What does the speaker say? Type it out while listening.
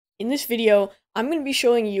In this video, I'm going to be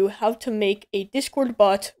showing you how to make a Discord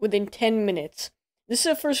bot within 10 minutes. This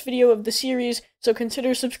is the first video of the series, so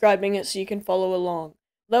consider subscribing so you can follow along.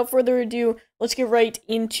 Without further ado, let's get right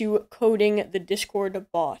into coding the Discord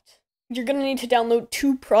bot. You're going to need to download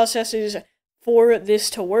two processes for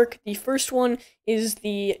this to work. The first one is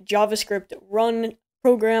the JavaScript run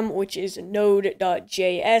program, which is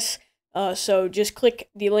node.js. So just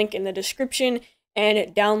click the link in the description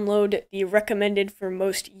and download the recommended for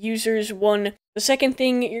most users one. The second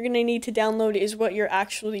thing you're going to need to download is what you're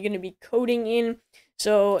actually going to be coding in.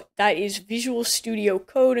 So that is Visual Studio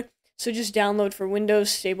Code. So just download for Windows,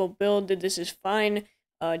 stable build, this is fine.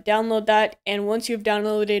 Download that, and once you've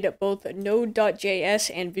downloaded both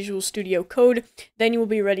Node.js and Visual Studio Code, then you will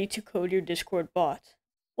be ready to code your Discord bot.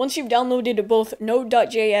 Once you've downloaded both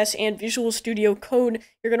Node.js and Visual Studio Code,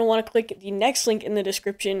 you're going to want to click the next link in the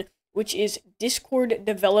description, which is Discord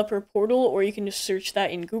Developer Portal, or you can just search that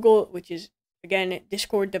in Google, which is, again,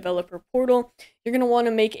 Discord Developer Portal. You're going to want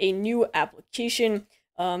to make a new application.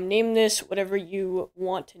 Name this whatever you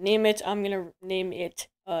want to name it. I'm going to name it,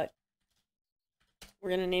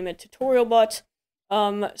 Tutorial Bot.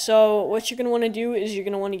 So what you're going to want to do is you're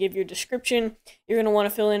going to want to give your description. You're going to want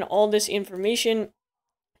to fill in all this information.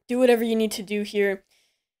 Do whatever you need to do here.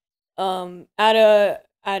 Add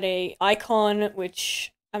a icon,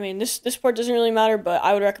 which, I mean, this part doesn't really matter, but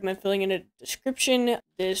I would recommend filling in a description.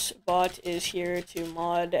 This bot is here to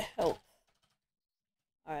mod help.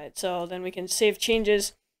 Alright, so then we can save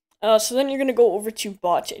changes. So then you're going to go over to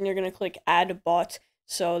bot, and you're going to click add bot.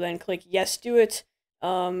 So then click yes, do it.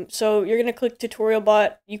 So you're going to click tutorial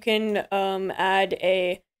bot. You can add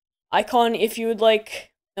a icon if you would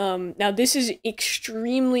like. Now this is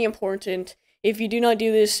extremely important. If you do not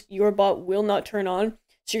do this, your bot will not turn on.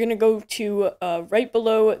 So you're going to go to right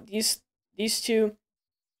below these two,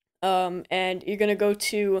 and you're going to go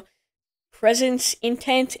to presence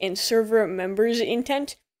intent and server members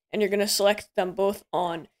intent, and you're going to select them both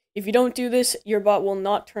on. If you don't do this, your bot will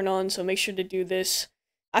not turn on, so make sure to do this.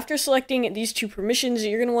 After selecting these two permissions,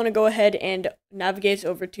 you're going to want to go ahead and navigate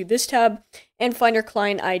over to this tab and find your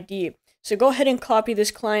client ID. So go ahead and copy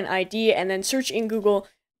this client ID and then search in Google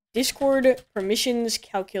Discord permissions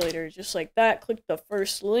calculator, just like that. Click the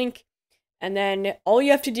first link, and then all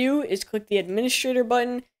you have to do is click the administrator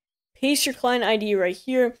button, paste your client ID right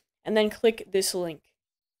here, and then click this link.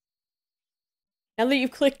 Now that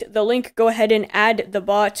you've clicked the link, go ahead and add the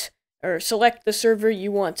bot, or select the server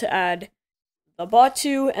you want to add the bot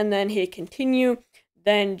to, and then hit continue.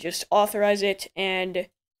 Then just authorize it and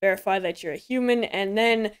verify that you're a human, and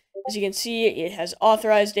then as you can see, it has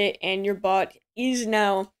authorized it, and your bot is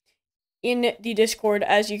now in the Discord.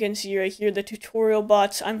 As you can see right here, the tutorial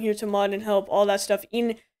bots, I'm here to mod and help, all that stuff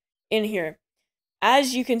in here.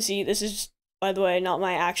 As you can see, this is, by the way, not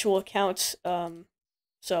my actual account,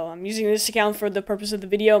 so I'm using this account for the purpose of the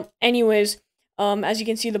video. Anyways, as you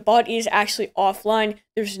can see, the bot is actually offline.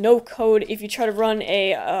 There's no code. If you try to run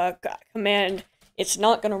a command, it's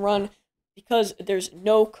not going to run because there's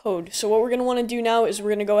no code. So what we're going to want to do now is we're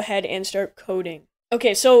going to go ahead and start coding.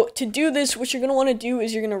 Okay, so to do this, what you're going to want to do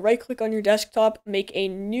is you're going to right click on your desktop, make a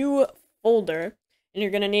new folder, and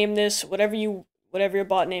you're going to name this whatever your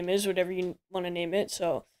bot name is, whatever you want to name it.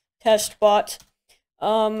 So test bot.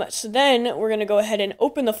 So then we're going to go ahead and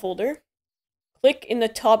open the folder. Click in the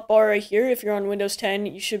top bar right here. If you're on Windows 10,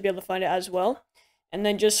 you should be able to find it as well. And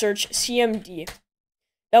then just search CMD.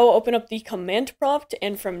 That will open up the command prompt,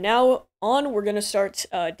 and from now on, we're going to start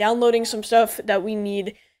downloading some stuff that we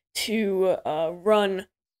need to run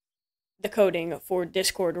the coding for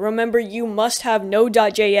Discord. Remember, you must have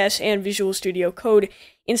Node.js and Visual Studio Code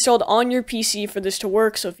installed on your PC for this to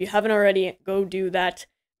work, so if you haven't already, go do that.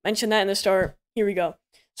 Mention that in the start. Here we go.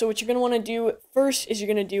 So what you're going to want to do first is you're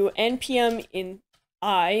going to do npm in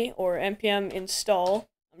or npm install.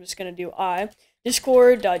 I'm just going to do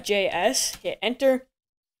discord.js, hit enter.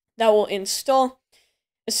 That will install.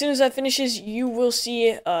 As soon as that finishes, you will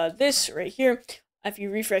see this right here. If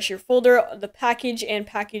you refresh your folder, the package and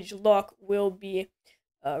package lock will be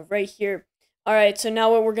right here. Alright, so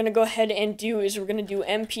now what we're going to go ahead and do is we're going to do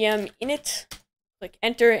Mpm Init. Click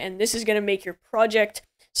enter, and this is going to make your project.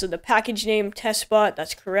 So the package name, testbot,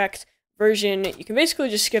 that's correct. Version, you can basically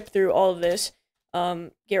just skip through all of this.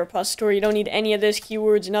 Get repository, you don't need any of this.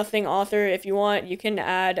 Keywords, nothing. Author, if you want, you can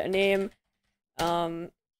add a name.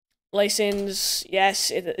 License,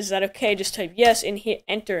 yes, is that okay? Just type yes and hit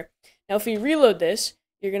enter. Now if we reload this,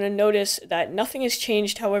 you're going to notice that nothing has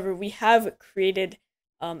changed. However, we have created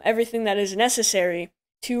everything that is necessary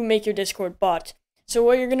to make your Discord bot. So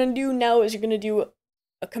what you're going to do now is you're going to do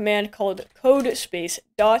a command called code space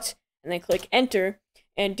dot, and then click enter,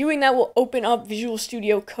 And doing that will open up Visual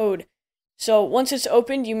Studio Code. So once it's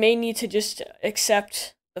opened, you may need to just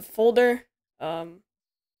accept the folder,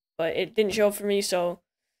 but it didn't show up for me, so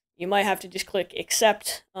you might have to just click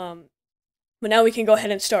accept. But now we can go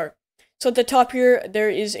ahead and start. So at the top here, there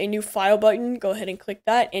is a new file button. Go ahead and click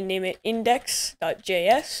that and name it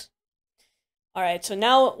index.js. Alright, so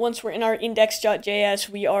now once we're in our index.js,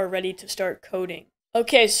 we are ready to start coding.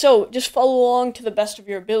 Okay, so just follow along to the best of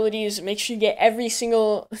your abilities. Make sure you get every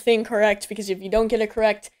single thing correct, because if you don't get it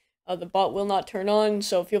correct, the bot will not turn on.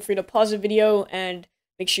 So feel free to pause the video and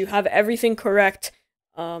make sure you have everything correct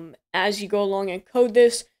as you go along and code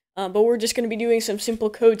this. But we're just going to be doing some simple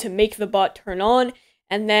code to make the bot turn on,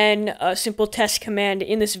 and then a simple test command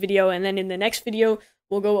in this video. And then in the next video,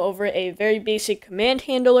 we'll go over a very basic command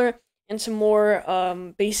handler and some more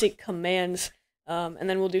basic commands. And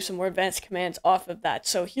then we'll do some more advanced commands off of that.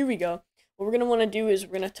 So here we go. What we're going to want to do is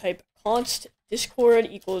we're going to type const discord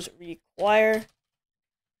equals require,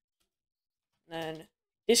 then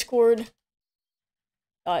discord.js.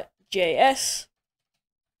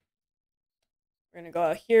 We're going to go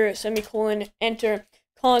out here, semicolon, enter,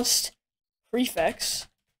 const prefix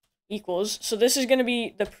equals. So this is going to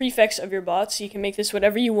be the prefix of your bot, so you can make this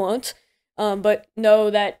whatever you want. But know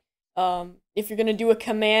that if you're going to do a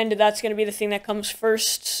command, that's going to be the thing that comes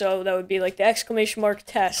first. So that would be like the exclamation mark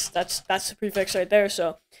test. That's the prefix right there.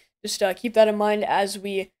 So just keep that in mind as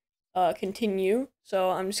we continue. So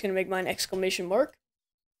I'm just going to make mine exclamation mark,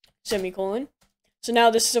 semicolon. So now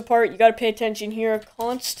this is a part you got to pay attention here.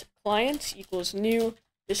 Const client equals new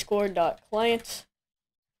discord.client.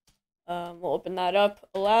 We'll open that up.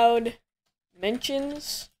 Allowed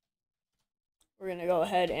mentions. We're going to go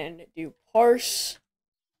ahead and do parse.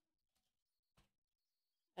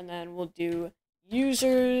 And then we'll do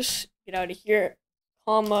users. Get out of here.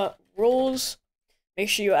 Comma roles. Make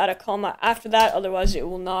sure you add a comma after that, otherwise it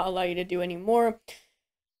will not allow you to do any more.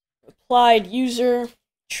 Applied user,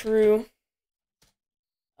 true.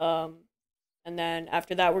 And then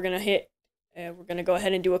after that, we're gonna go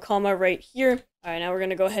ahead and do a comma right here. All right, now we're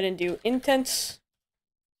gonna go ahead and do intents.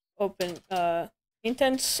 Open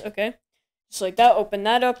intents. Okay, just like that. Open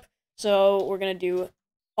that up. So we're gonna do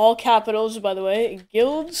all capitals, by the way.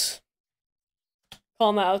 Guilds,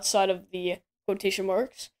 comma outside of the quotation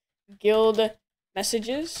marks. Guild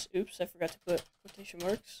messages. Oops, I forgot to put quotation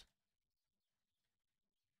marks.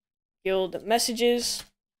 Guild messages.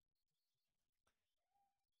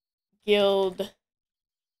 Guild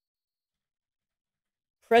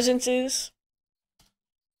presences.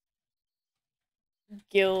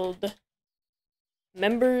 Guild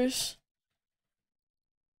members.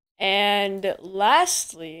 And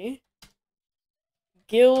lastly,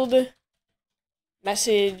 guild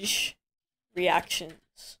message reactions.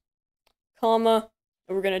 Comma,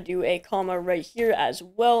 and we're going to do a comma right here as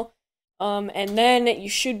well. And then you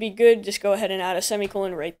should be good. Just go ahead and add a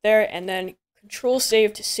semicolon right there, and then Control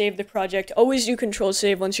save to save the project. Always do Control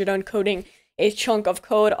save once you're done coding a chunk of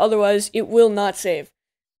code, otherwise it will not save.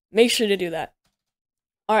 Make sure to do that.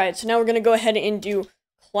 Alright, so now we're going to go ahead and do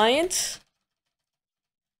client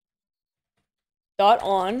dot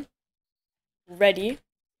on ready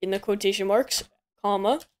in the quotation marks,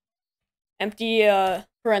 comma, empty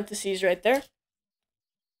parentheses right there,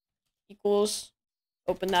 equals,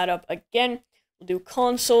 open that up again. We'll do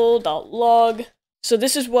console.log. So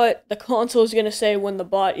this is what the console is going to say when the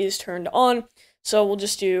bot is turned on. So we'll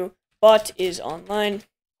just do bot is online.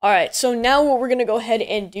 Alright, so now what we're going to go ahead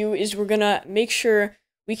and do is we're going to make sure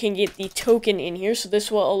we can get the token in here. So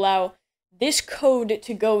this will allow this code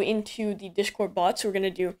to go into the Discord bot. So we're going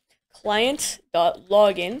to do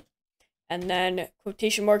client.login and then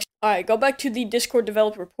quotation marks. Alright, go back to the Discord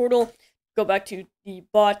developer portal. Go back to the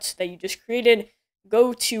bot that you just created.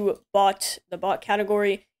 Go to bot, the bot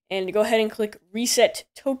category, and go ahead and click reset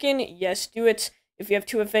token. Yes, do it. If you have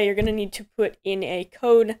 2FA, you're going to need to put in a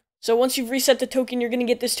code. So once you've reset the token, you're going to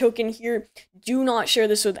get this token here. Do not share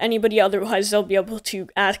this with anybody, otherwise they'll be able to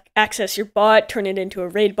access your bot, turn it into a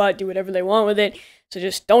raid bot, do whatever they want with it. So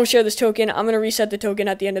just don't share this token. I'm going to reset the token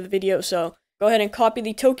at the end of the video. So go ahead and copy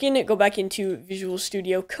the token, go back into Visual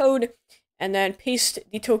Studio Code, and then paste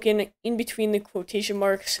the token in between the quotation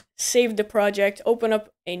marks, save the project, open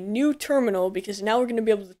up a new terminal, because now we're going to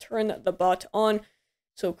be able to turn the bot on.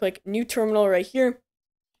 So click new terminal right here,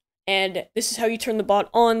 and this is how you turn the bot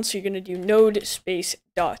on. So you're going to do node space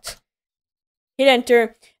dot. Hit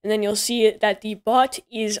enter, and then you'll see that the bot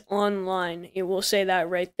is online. It will say that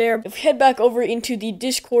right there. If we head back over into the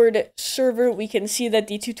Discord server, we can see that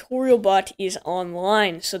the tutorial bot is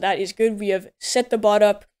online. So that is good. We have set the bot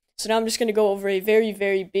up. So now I'm just going to go over a very,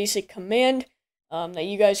 very basic command that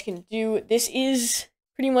you guys can do. This is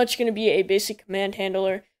pretty much going to be a basic command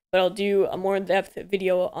handler, but I'll do a more in-depth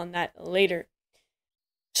video on that later.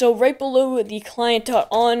 So right below the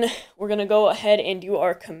client.on, we're going to go ahead and do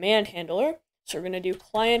our command handler. So we're going to do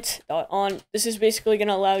client.on. This is basically going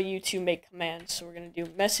to allow you to make commands. So we're going to do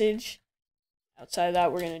message. Outside of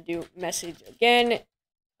that, we're going to do message again.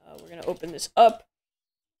 We're going to open this up.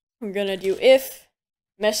 We're going to do if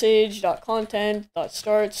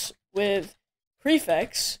message.content.starts with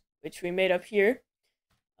prefix, which we made up here.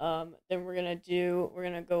 Then we're going to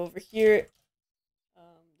go over here,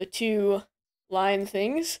 the 2 line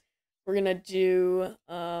things. We're going to do,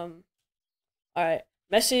 alright,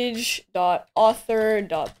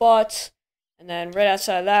 message.author.bot, and then right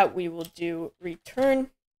outside of that, we will do return,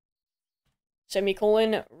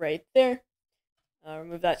 semicolon, right there.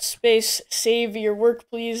 Remove that space. Save your work,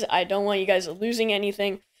 please. I don't want you guys losing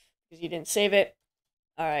anything because you didn't save it.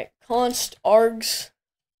 Alright, const args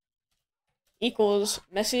equals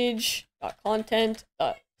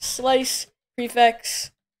message.content.slice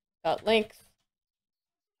prefix.length.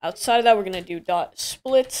 Outside of that, we're going to do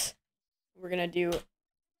 .split. We're going to do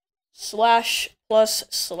slash plus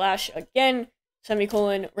slash again,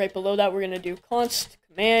 semicolon. Right below that, we're going to do const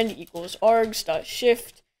command equals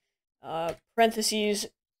args.shift, parentheses,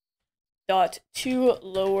 .to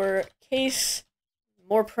lowercase,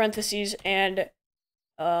 more parentheses, and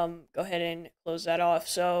go ahead and close that off.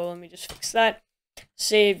 So let me just fix that.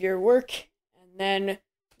 Save your work, and then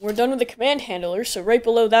we're done with the command handler. So right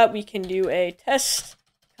below that, we can do a test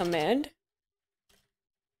command.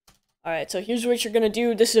 Alright, so here's what you're going to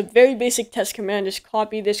do. This is a very basic test command. Just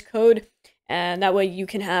copy this code, and that way you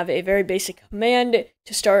can have a very basic command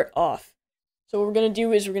to start off. So what we're going to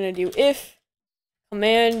do is we're going to do if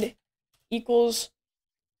command equals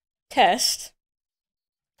test.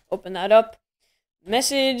 Open that up.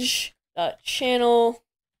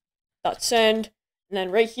 Message.channel.send. And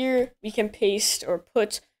then right here, we can paste or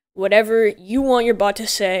put whatever you want your bot to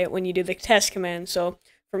say when you do the test command. So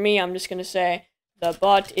for me, I'm just going to say, the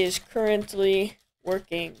bot is currently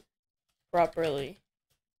working properly.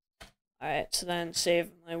 Alright, so then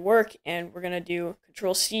save my work, and we're going to do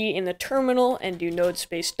Control-C in the terminal and do node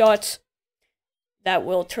space dots. That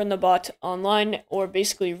will turn the bot online, or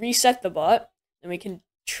basically reset the bot. And we can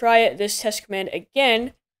try this test command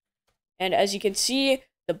again, and as you can see,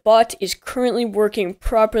 the bot is currently working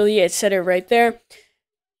properly. It said it right there.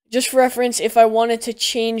 Just for reference, if I wanted to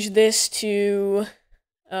change this to,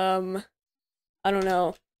 I don't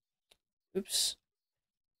know. Oops.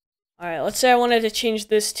 Alright, let's say I wanted to change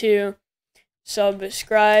this to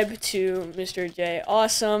subscribe to Mr. J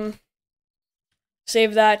Awesome.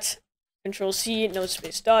 Save that. Control-C, no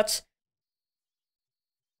space dots.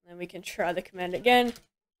 And we can try the command again.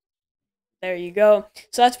 There you go.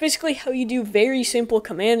 So that's basically how you do very simple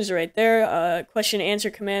commands right there. Question answer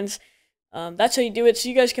commands. That's how you do it. So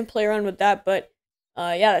you guys can play around with that. But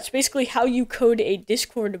yeah, that's basically how you code a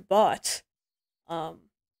Discord bot.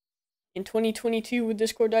 In 2022 with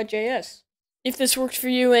Discord.js. If this worked for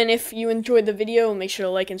you and if you enjoyed the video, make sure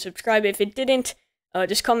to like and subscribe. If it didn't,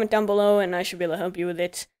 just comment down below and I should be able to help you with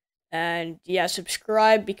it. And yeah,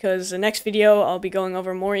 subscribe because the next video I'll be going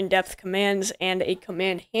over more in-depth commands and a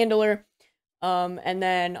command handler. And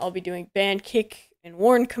then I'll be doing ban, kick, and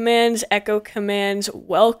warn commands, echo commands,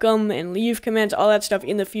 welcome and leave commands, all that stuff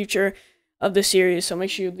in the future of the series. So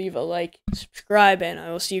make sure you leave a like, subscribe, and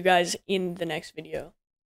I will see you guys in the next video.